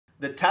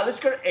The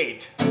Talisker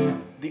 8.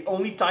 The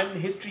only time in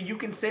history you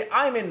can say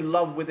I'm in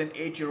love with an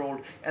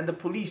 8-year-old and the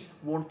police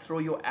won't throw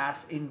your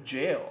ass in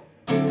jail.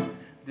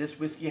 This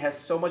whiskey has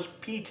so much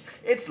peat,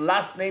 its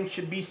last name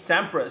should be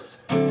Sampras.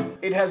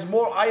 It has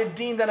more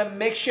iodine than a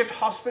makeshift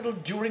hospital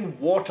during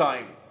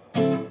wartime.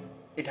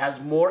 It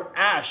has more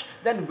ash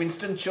than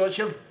Winston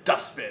Churchill's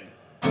dustbin.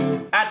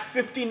 At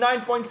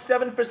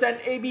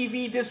 59.7%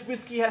 ABV, this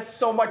whiskey has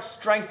so much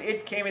strength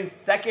it came in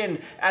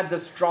second at the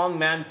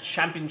Strongman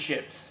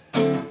Championships.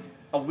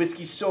 A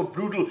whiskey so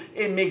brutal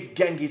it makes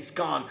Genghis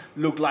Khan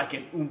look like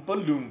an Oompa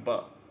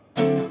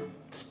Loompa.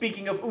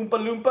 Speaking of Oompa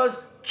Loompas,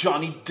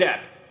 Johnny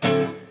Depp.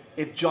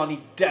 If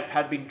Johnny Depp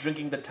had been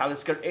drinking the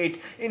Talisker 8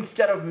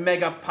 instead of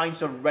mega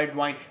pints of red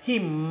wine, he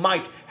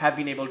might have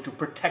been able to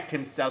protect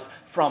himself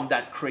from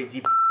that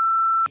crazy.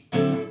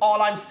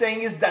 All I'm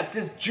saying is that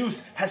this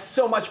juice has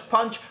so much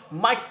punch,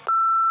 Mike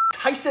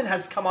Tyson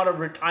has come out of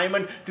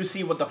retirement to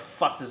see what the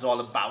fuss is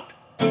all about.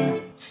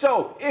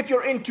 So, if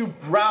you're into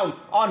brown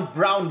on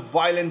brown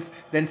violence,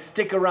 then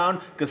stick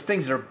around because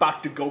things are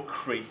about to go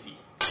crazy.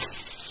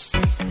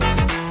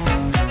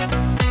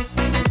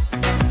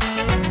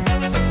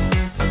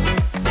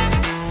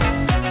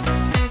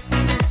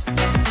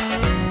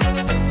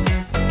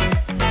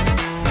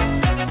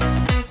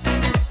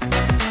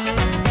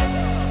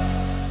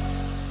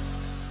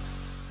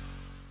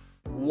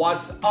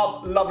 What's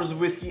up, lovers of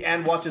whiskey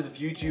and watchers of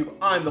YouTube?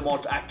 I'm the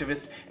Malt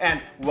activist and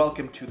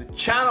welcome to the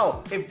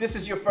channel. If this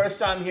is your first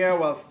time here,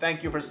 well,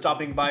 thank you for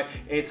stopping by.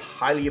 It's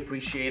highly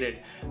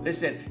appreciated.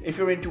 Listen, if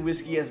you're into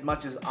whiskey as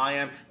much as I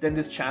am, then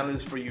this channel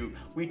is for you.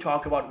 We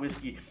talk about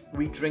whiskey,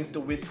 we drink the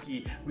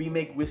whiskey, we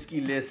make whiskey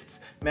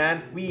lists.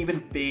 Man, we even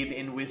bathe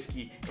in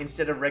whiskey.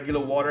 Instead of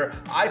regular water,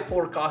 I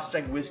pour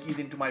cast-strength whiskeys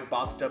into my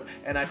bathtub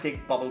and I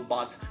take bubble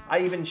baths. I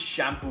even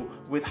shampoo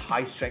with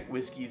high-strength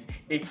whiskeys.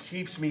 It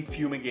keeps me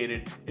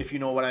fumigated, if you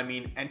know what I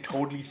mean, and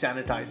totally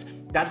sanitized.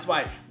 That's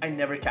why I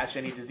never catch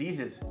any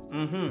diseases.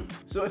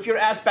 So if you're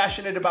as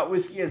passionate about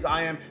whiskey as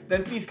I am,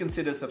 then please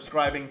consider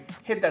subscribing.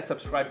 Hit that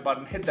subscribe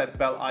button, hit that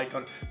bell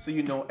icon so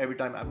you know every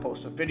time I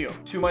post a video.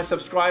 To my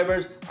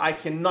subscribers, I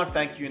cannot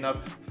thank you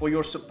enough for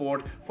your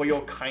support, for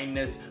your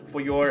kindness,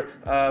 for your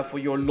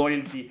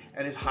loyalty,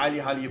 and it's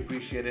highly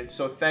appreciated.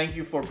 So thank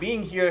you for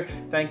being here.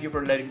 Thank you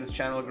for letting this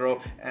channel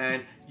grow,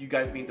 and you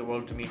guys mean the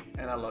world to me,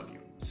 and I love you.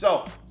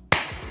 So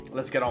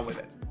let's get on with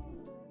it.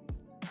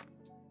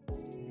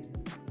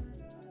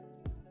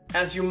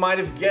 As you might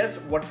have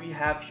guessed, what we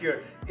have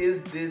here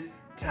is this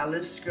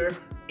Talisker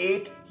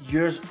 8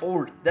 years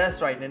old.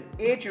 That's right, an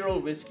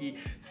 8-year-old whiskey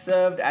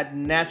served at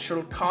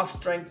natural cask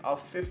strength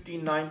of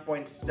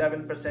 59.7%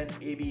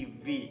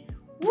 ABV.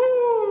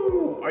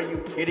 Woo! Are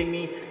you kidding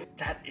me?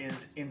 That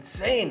is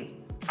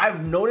insane.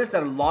 I've noticed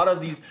that a lot of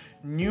these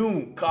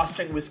new cask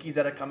strength whiskeys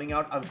that are coming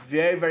out are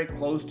very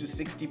close to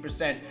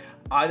 60%,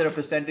 either a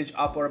percentage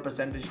up or a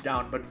percentage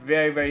down, but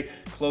very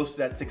close to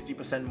that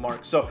 60%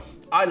 mark. So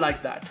I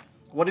like that.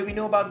 What do we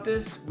know about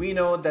this? We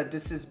know that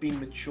this has been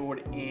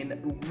matured in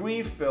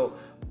refill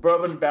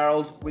bourbon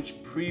barrels,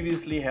 which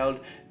previously held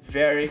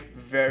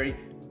very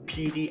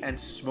peaty and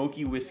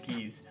smoky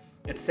whiskeys.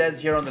 It says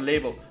here on the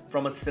label,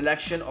 from a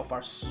selection of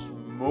our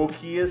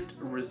smokiest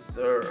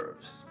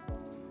reserves.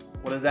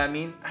 What does that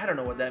mean? I don't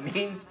know what that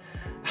means.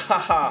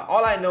 Haha,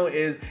 all I know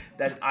is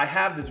that I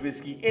have this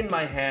whiskey in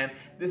my hand.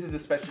 This is the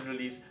special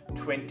release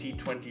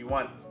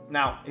 2021.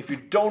 Now, if you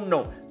don't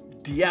know,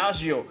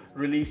 Diageo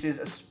releases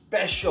a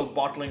special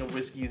bottling of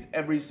whiskeys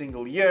every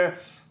single year,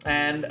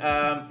 and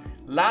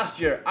last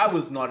year I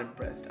was not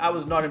impressed. I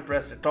was not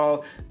impressed at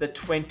all. The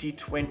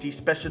 2020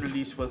 special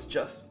release was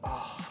just,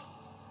 oh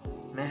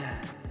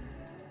man,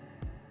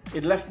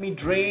 it left me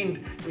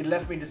drained, it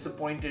left me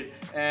disappointed.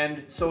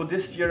 And so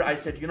this year I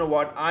said, you know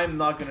what, I'm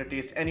not gonna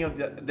taste any of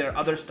their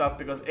other stuff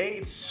because A,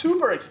 it's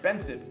super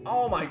expensive.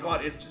 Oh my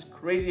god, it's just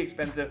crazy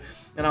expensive.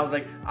 And I was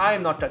like,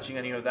 I'm not touching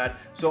any of that.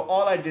 So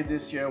all I did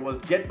this year was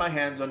get my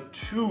hands on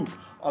 2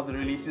 of the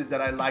releases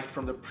that I liked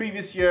from the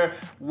previous year.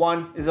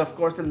 One is of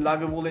course the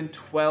Lagavulin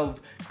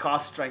 12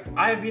 cask strength.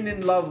 I've been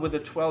in love with the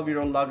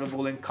 12-year-old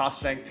Lagavulin cask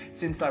strength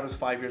since I was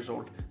 5 years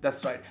old.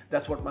 That's right,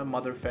 that's what my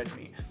mother fed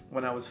me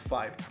when I was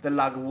 5. The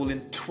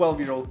Lagavulin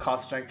 12-year-old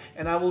cask strength,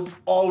 and I will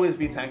always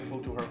be thankful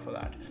to her for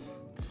that.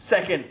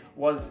 Second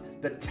was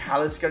the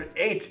Talisker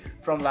 8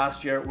 from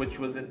last year, which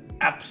was an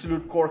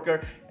absolute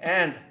corker,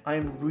 and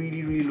I'm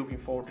really looking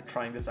forward to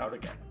trying this out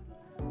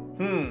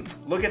again.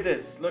 Look at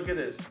this, look at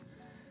this.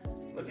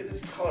 Look at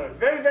this color,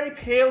 very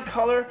pale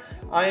color.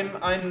 I'm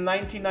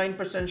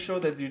 99% sure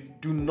that they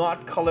do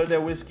not color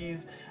their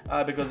whiskeys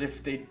because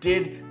if they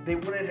did, they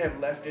wouldn't have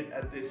left it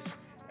at this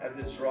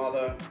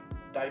rather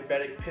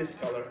diabetic piss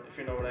color, if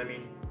you know what I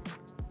mean.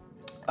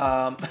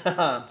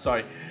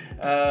 Sorry.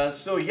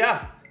 So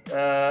yeah,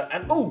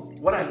 and oh,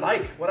 what I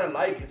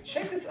like is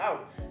check this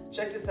out.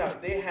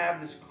 They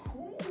have this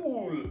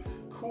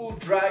cool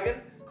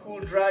dragon,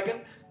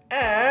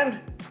 and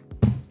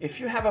if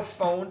you have a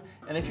phone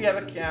and if you have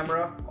a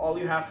camera, all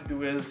you have to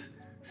do is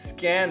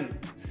scan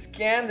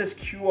this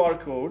QR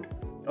code,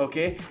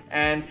 okay,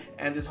 and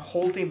this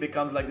whole thing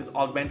becomes like this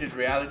augmented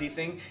reality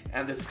thing,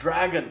 and this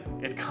dragon,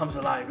 it comes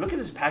alive. Look at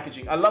this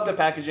packaging. I love the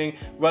packaging.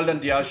 Well done,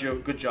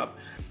 Diageo, good job.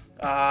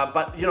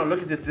 But you know,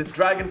 look at this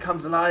dragon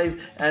comes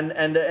alive, and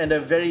a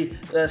very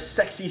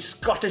sexy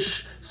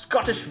Scottish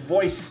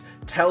voice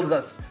tells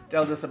us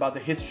about the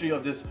history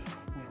of this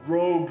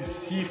rogue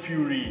sea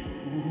fury.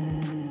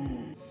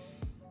 Ooh,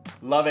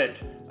 love it.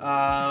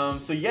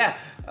 So yeah,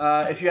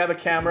 if you have a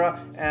camera,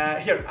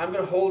 here, I'm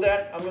gonna hold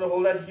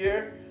that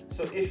here.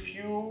 So if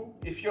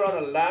you're on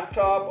a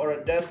laptop or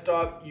a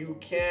desktop, you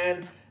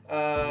can,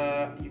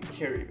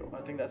 here you go.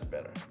 I think that's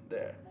better.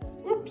 There.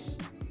 Oops.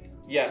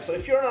 Yeah. So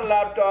if you're on a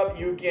laptop,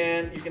 you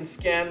can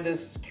scan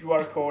this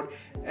QR code,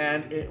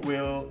 and it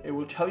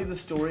will tell you the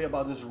story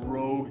about this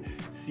rogue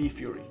sea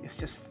fury. It's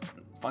just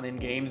fun and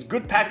games.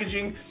 Good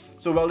packaging.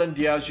 So well done,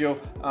 Diageo.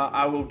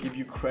 I will give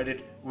you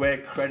credit where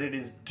credit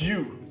is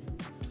due.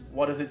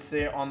 What does it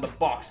say on the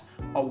box?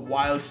 A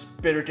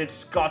wild-spirited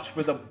Scotch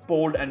with a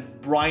bold and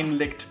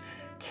brine-licked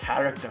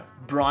character.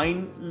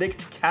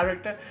 Brine-licked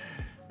character?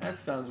 That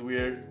sounds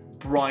weird.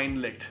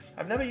 Brine-licked.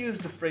 I've never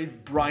used the phrase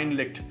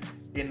brine-licked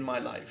in my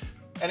life.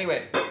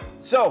 Anyway,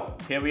 so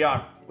here we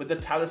are with the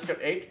Talisker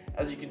 8.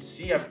 As you can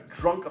see, I've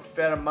drunk a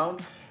fair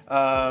amount.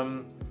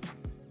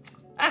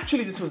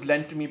 Actually, this was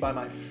lent to me by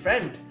my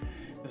friend.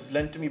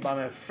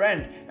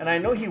 And I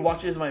know he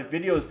watches my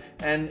videos,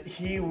 and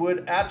he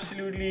would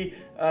absolutely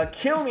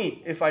kill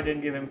me if I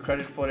didn't give him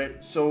credit for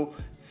it. So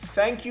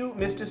thank you,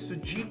 Mr.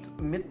 Sujit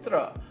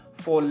Mitra,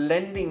 for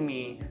lending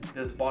me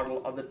this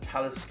bottle of the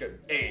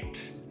Talisker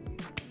 8.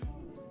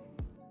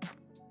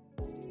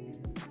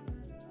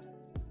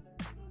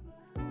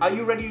 Are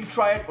you ready to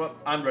try it? Well,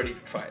 I'm ready to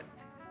try it.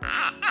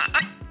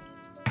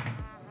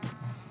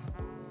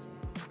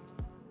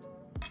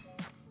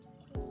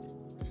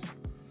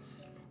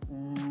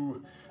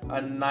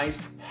 A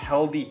nice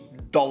healthy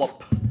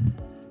dollop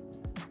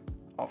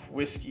of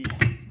whiskey.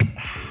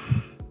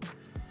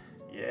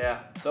 Yeah,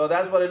 so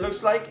that's what it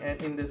looks like, and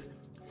in this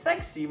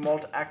sexy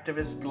malt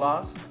activist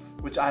glass,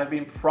 which I have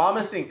been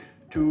promising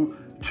to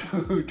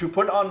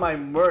put on my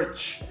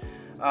merch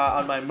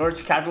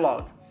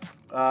catalog,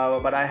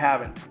 but I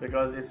haven't,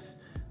 because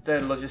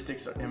the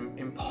logistics are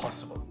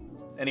impossible.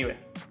 Anyway.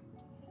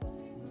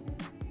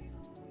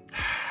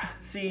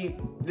 See,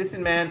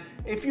 listen man,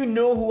 if you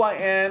know who I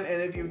am,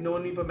 and if you've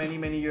known me for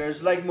many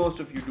years, like most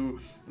of you do,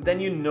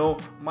 then you know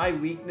my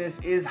weakness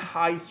is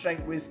high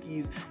strength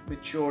whiskeys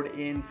matured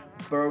in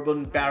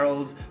bourbon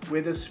barrels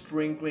with a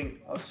sprinkling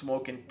of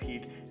smoke and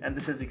peat. And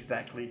this is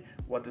exactly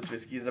what this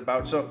whiskey is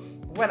about. So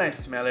when I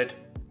smell it,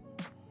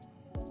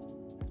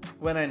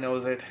 when I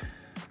nose it,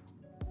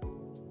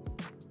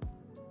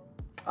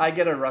 I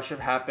get a rush of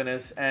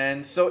happiness.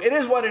 And so it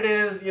is what it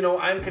is. You know,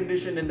 I'm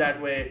conditioned in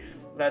that way.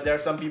 There are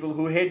some people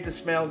who hate the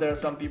smell, there are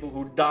some people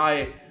who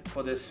die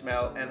for this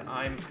smell, and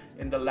I'm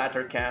in the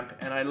latter camp,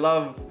 and I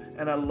love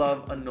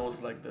a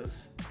nose like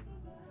this.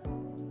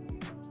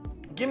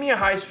 Give me a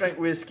high strength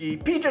whiskey,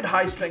 peated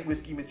high strength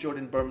whiskey matured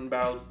in bourbon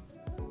barrels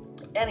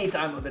any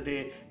time of the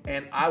day,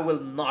 and I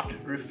will not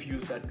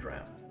refuse that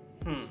dram.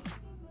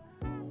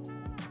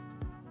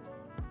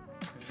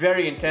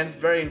 Very intense,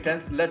 very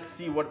intense. Let's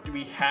see what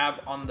we have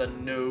on the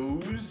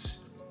nose.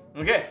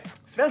 Okay,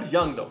 smells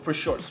young though, for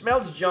sure.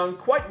 Smells young,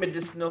 quite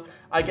medicinal.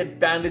 I get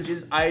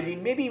bandages,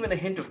 iodine, maybe even a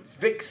hint of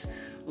Vicks.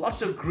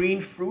 Lots of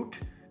green fruit,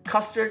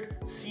 custard,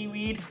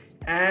 seaweed,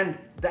 and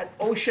that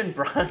ocean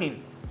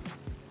brine.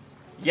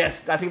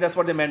 Yes, I think that's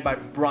what they meant by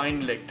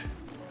brine-licked.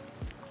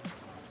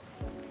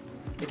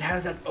 It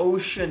has that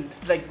ocean,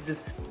 it's like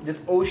this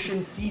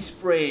ocean sea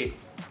spray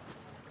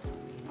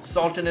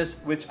saltiness,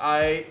 which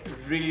I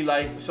really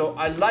like. So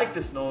I like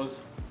this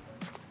nose.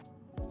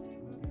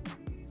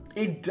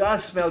 It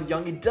does smell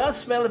young. It does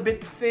smell a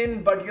bit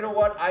thin, but you know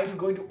what? I'm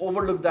going to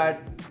overlook that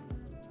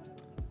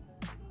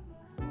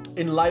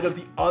in light of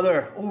the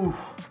other. Ooh,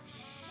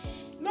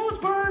 nose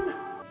burn.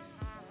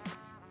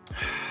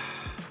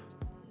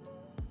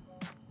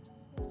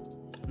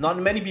 Not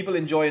many people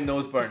enjoy a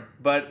nose burn,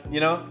 but you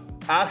know,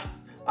 ask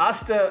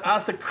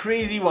the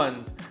crazy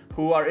ones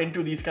who are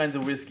into these kinds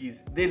of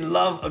whiskeys. They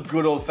love a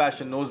good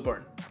old-fashioned nose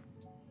burn.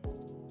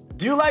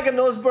 Do you like a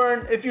nose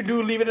burn? If you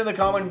do, leave it in the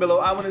comment below.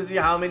 I want to see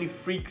how many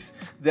freaks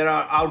there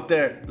are out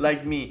there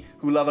like me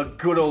who love a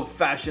good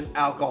old-fashioned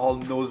alcohol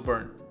nose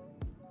burn.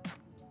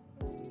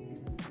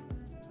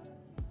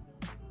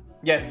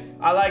 Yes,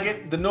 I like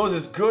it. The nose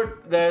is good.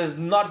 There's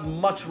not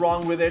much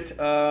wrong with it.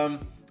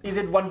 Is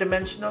it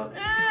one-dimensional?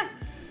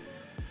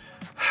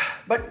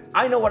 But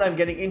I know what I'm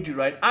getting into,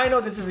 right? I know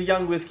this is a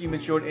young whiskey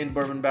matured in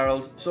bourbon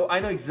barrels, so I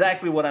know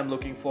exactly what I'm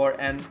looking for,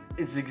 and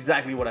it's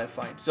exactly what I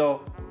find.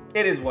 So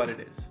it is what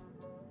it is.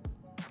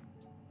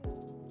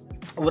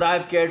 Would I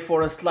have cared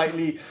for a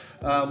slightly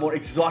more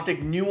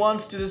exotic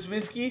nuance to this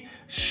whiskey?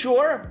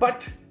 Sure,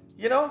 but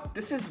you know,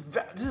 this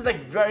is like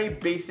very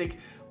basic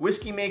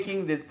whiskey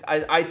making.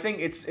 I think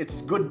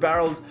it's good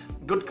barrels,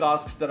 good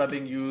casks that are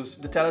being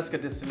used. The Talisker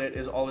distillate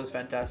is always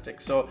fantastic.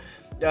 So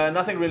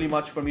Nothing really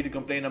much for me to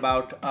complain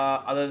about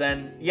other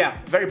than, yeah,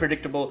 very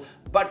predictable,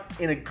 but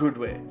in a good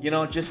way. You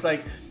know, just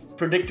like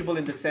predictable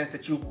in the sense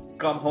that you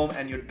come home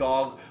and your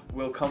dog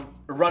will come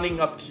running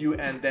up to you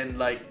and then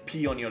like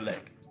pee on your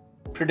leg.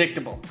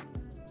 Predictable.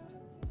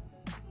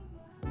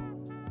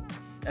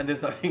 And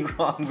there's nothing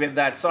wrong with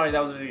that. Sorry, that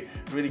was a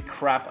really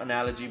crap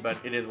analogy, but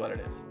it is what it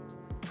is.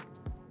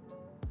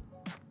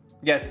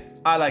 Yes,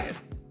 I like it.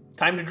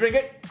 Time to drink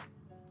it.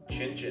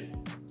 Chin chin.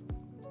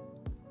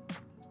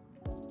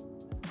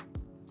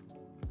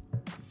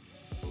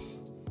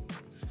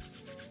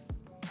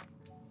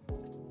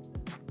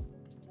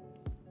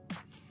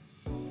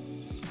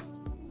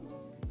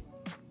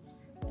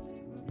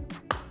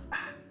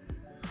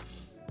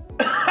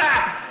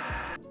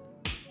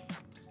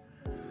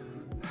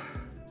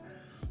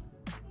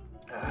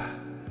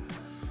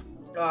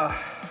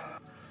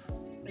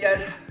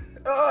 Yes.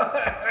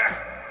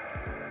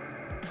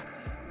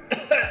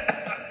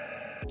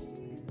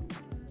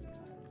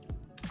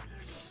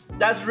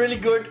 That's really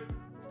good.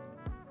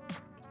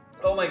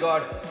 Oh my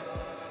God.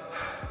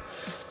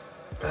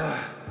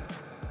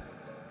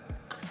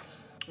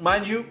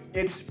 Mind you,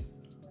 it's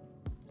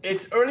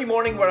early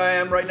morning where I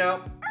am right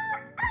now.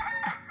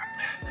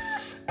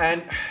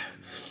 And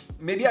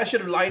maybe I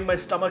should have lined my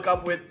stomach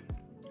up with,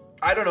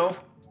 I don't know,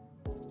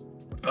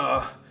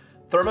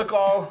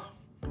 thermocol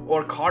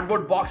or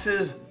cardboard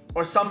boxes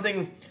or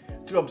something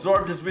to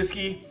absorb this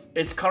whiskey.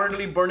 It's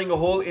currently burning a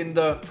hole in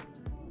the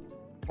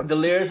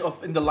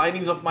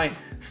linings of my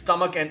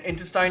stomach and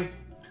intestine,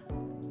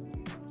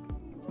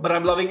 but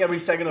I'm loving every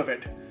second of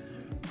it.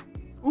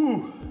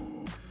 Ooh.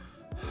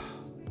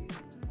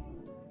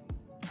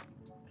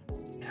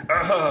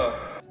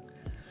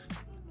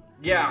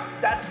 Yeah,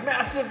 that's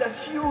massive,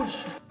 that's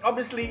huge.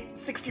 Obviously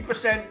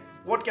 60%,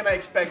 what can I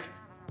expect?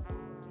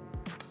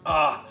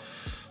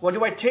 What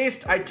do I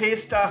taste? I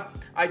taste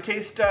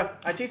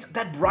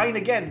that brine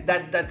again.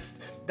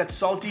 That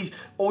salty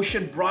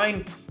ocean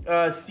brine,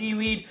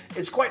 seaweed.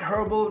 It's quite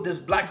herbal. There's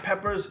black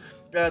peppers,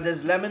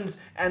 there's lemons,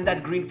 and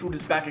that green fruit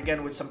is back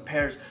again with some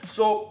pears.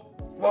 So,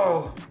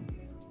 whoa.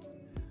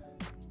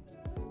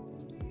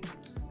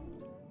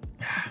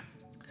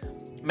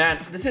 Man,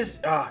 this is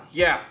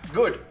yeah,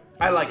 good.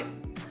 I like it.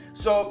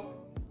 So,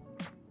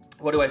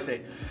 what do I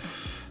say?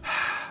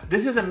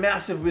 This is a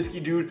massive whiskey,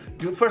 dude.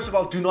 First of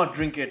all, do not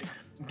drink it.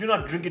 Do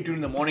not drink it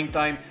during the morning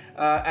time,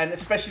 and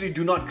especially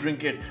do not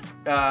drink it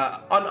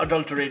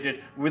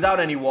unadulterated, without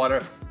any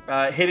water,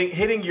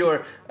 hitting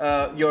your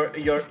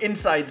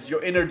insides,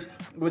 your innards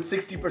with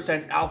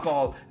 60%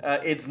 alcohol.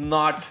 It's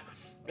not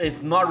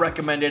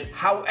recommended.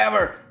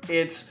 However,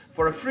 it's,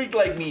 for a freak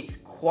like me,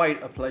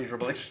 quite a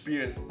pleasurable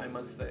experience, I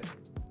must say.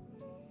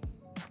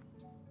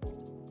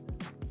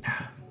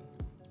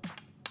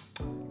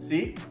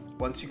 See,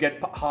 once you get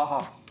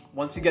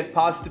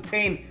past the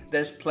pain,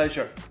 there's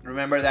pleasure.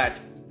 Remember that.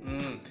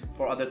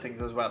 For other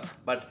things as well,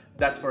 but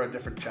that's for a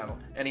different channel.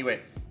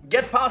 Anyway,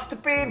 get past the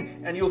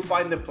pain and you'll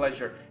find the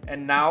pleasure.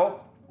 And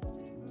now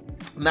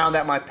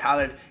that my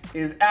palate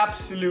is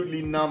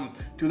absolutely numb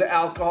to the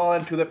alcohol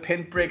and to the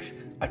pinpricks,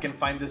 I can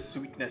find the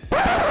sweetness.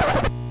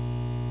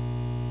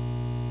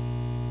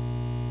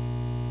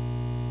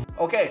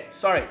 Okay,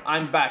 sorry,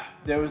 I'm back.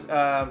 There was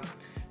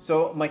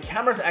so my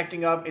camera's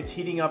acting up, it's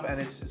heating up, and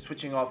it's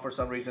switching off for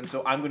some reason.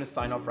 So I'm gonna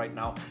sign off right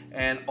now.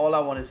 And all I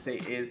wanna say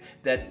is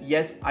that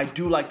yes, I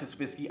do like this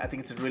whiskey. I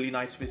think it's a really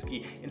nice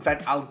whiskey. In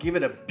fact, I'll give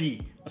it a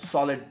B, a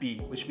solid B,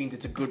 which means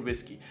it's a good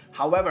whiskey.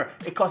 However,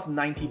 it costs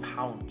 90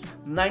 pounds.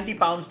 90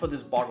 pounds for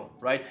this bottle,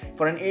 right?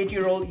 For an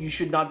 8-year-old, you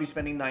should not be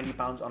spending 90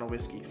 pounds on a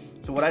whiskey.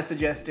 So what I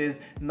suggest is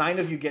 9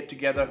 of you get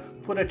together,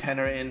 put a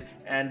tenner in,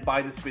 and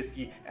buy this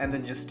whiskey, and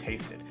then just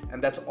taste it.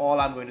 And that's all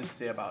I'm going to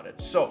say about it.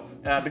 So,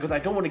 because I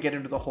don't want to get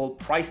into the whole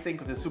price thing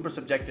because it's super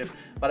subjective,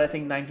 but I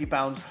think 90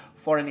 pounds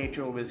for an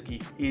 8-year-old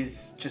whiskey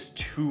is just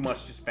too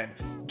much to spend.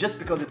 Just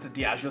because it's a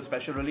Diageo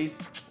Special Release,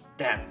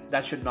 damn,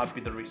 that should not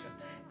be the reason.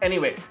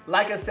 Anyway,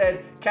 like I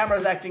said,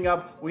 camera's acting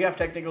up, we have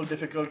technical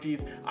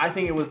difficulties. I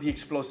think it was the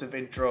explosive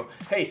intro.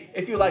 Hey,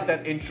 if you like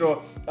that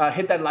intro,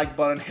 hit that like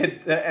button,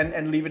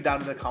 and leave it down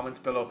in the comments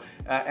below,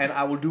 and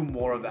I will do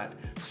more of that.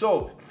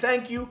 So,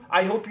 thank you.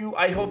 I hope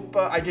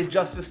I did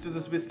justice to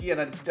this whiskey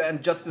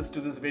and justice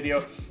to this video.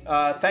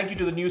 Thank you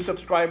to the new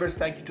subscribers,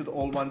 thank you to the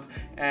old ones,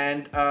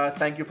 and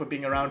thank you for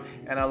being around,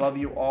 and I love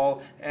you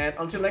all. And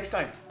until next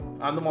time,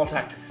 I'm the Malt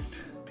Activist.